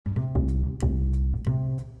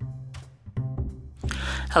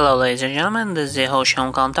Hello, ladies and gentlemen, this is your host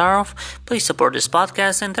Sean Kantarov. Please support this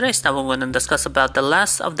podcast, and today's time we're going to discuss about the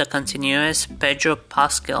last of the continuous Pedro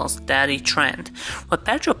Pascal's daddy trend. With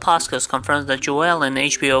Pedro Pascal's confirms that Joel and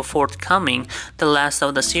HBO forthcoming the last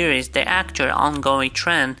of the series, the actor ongoing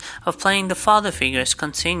trend of playing the father figures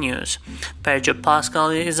continues. Pedro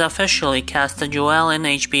Pascal is officially cast as Joel in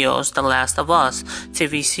HBO's The Last of Us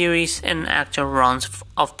TV series, and actor runs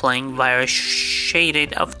of playing virus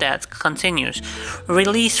shaded of that continues.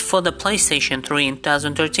 Released for the PlayStation 3 in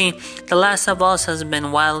 2013, The Last of Us has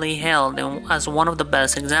been widely hailed as one of the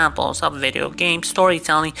best examples of video game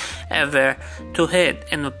storytelling ever to hit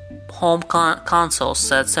in the home console.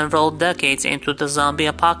 Set several decades into the zombie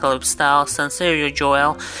apocalypse style scenario,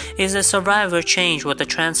 Joel is a survivor changed with the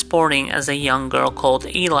transporting as a young girl called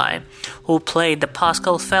Eli, who played the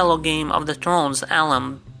Pascal fellow Game of the Thrones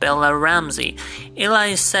alum Bella Ramsey. Eli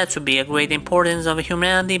is said to be a great importance of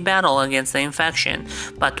humanity battle against the infection,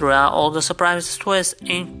 but throughout all the surprise twists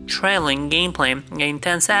in trailing gameplay and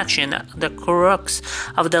intense action, the crux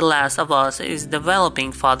of The Last of Us is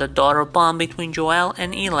developing father-daughter bond between Joel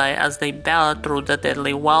and Eli as they battle through the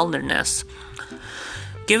deadly wilderness.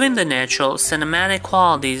 Given the natural cinematic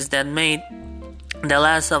qualities that made The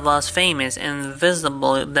Last of Us famous and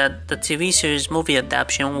visible that the TV series movie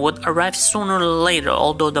adaptation would arrive sooner or later,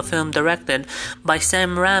 although the film directed by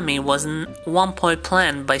Sam Raimi was one point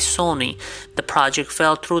planned by Sony. The project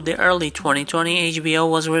fell through the early 2020. HBO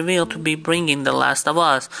was revealed to be bringing The Last of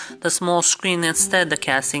Us the small screen instead. The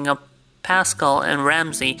casting of Pascal and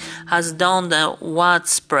Ramsey has donned a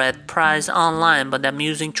widespread praise online, but the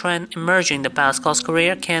amusing trend emerging in Pascal's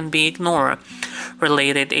career can't be ignored.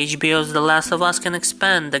 Related, HBO's The Last of Us can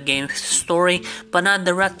expand the game's story, but not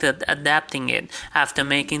directed adapting it. After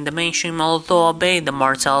making the mainstream, although obeyed the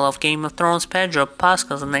Martell of Game of Thrones, Pedro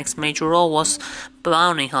Pascal's next major role was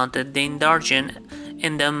bounty hunter Din Djarin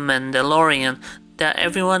in The Mandalorian. That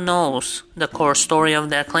everyone knows the core story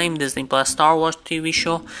of the acclaimed Disney Plus Star Wars TV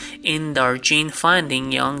show, Din Djarin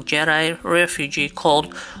finding young Jedi refugee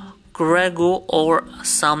called Grogu, or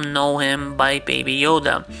some know him by Baby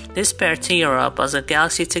Yoda. This pair tear up as a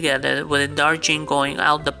galaxy together, with Din Djarin going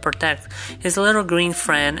out to protect his little green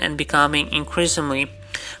friend and becoming increasingly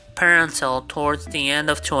parental towards the end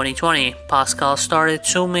of 2020. Pascal started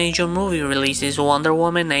two major movie releases: Wonder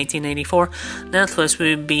Woman 1984, Netflix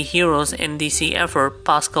will be heroes in DC effort.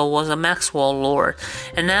 Pascal was a Maxwell Lord,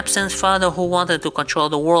 an absent father who wanted to control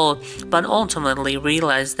the world, but ultimately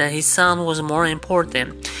realized that his son was more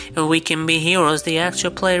important. In We Can Be Heroes, the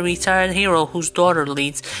actor played a retired hero whose daughter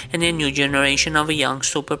leads in a new generation of a young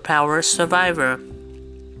superpower survivor.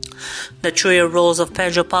 The trio roles of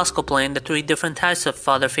Pedro Pascal playing the three different types of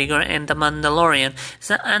father figure in The Mandalorian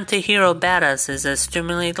is an anti-hero badass is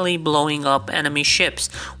stimulatingly blowing up enemy ships,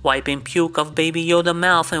 wiping puke of Baby Yoda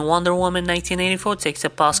mouth, and Wonder Woman 1984 takes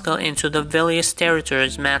a Pascal into the vilest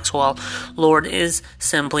territories. Maxwell Lord is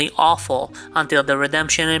simply awful until the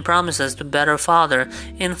redemption and promises to better father.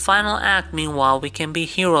 In final act, meanwhile, We Can Be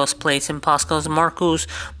Heroes placing Pascal's Marcus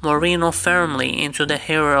Moreno firmly into the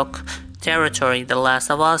heroic territory. The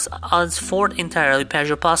Last of Us adds forth entirely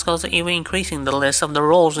Pedro Pascal's, even increasing the list of the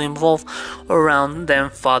roles involved around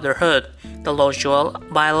them fatherhood. The lost Joel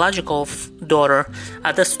biological daughter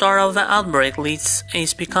at the start of the outbreak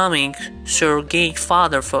is becoming surrogate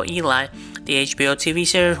father for Eli, the HBO TV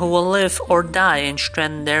series who will live or die and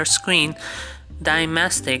strengthen their screen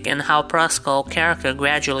dynamic, and how Pascal's character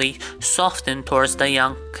gradually softened towards the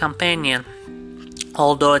young companion.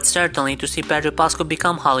 Although it's certainly to see Pedro Pascal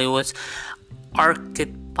become Hollywood's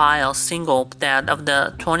archetypal single dad of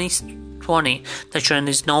the 2020, the trend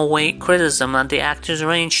is no way criticism of the actor's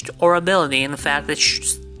range or ability. In fact,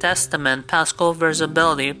 it's testament Pascal's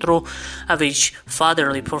versatility. Through of each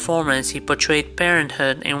fatherly performance, he portrayed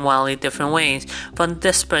parenthood in wildly different ways, from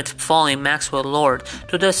desperate falling Maxwell Lord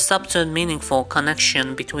to the subtle meaningful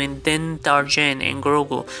connection between Din Djarin and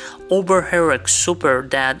Grogu. Uber-heroic super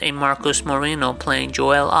dad in Marcus Moreno playing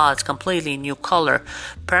Joel adds completely new color.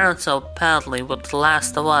 Parental palette with The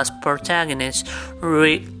Last of Us protagonist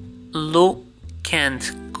Luke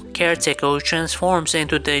Kent, caretaker who transforms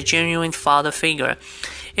into the genuine father figure.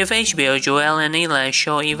 If HBO, Joel and Eli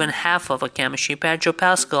show even half of a chemistry, Pedro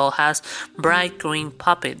Pascal has bright green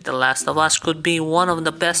puppet. The Last of Us could be one of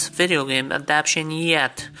the best video game adaptations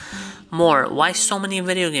yet. More, why so many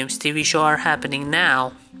video games TV shows are happening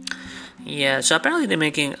now? Yeah, so apparently they're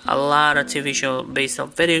making a lot of TV shows based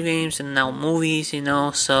on video games and now movies,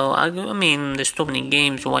 so I mean, there's too many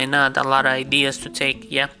games, why not? A lot of ideas to take,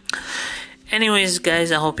 yeah. Anyways,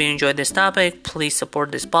 guys, I hope you enjoyed this topic. Please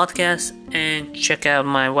support this podcast and check out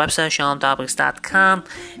my website, SeanTopics.com.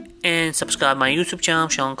 And subscribe my YouTube channel,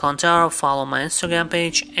 Sean Contaro. Follow my Instagram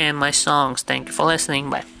page and my songs. Thank you for listening.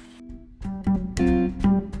 Bye.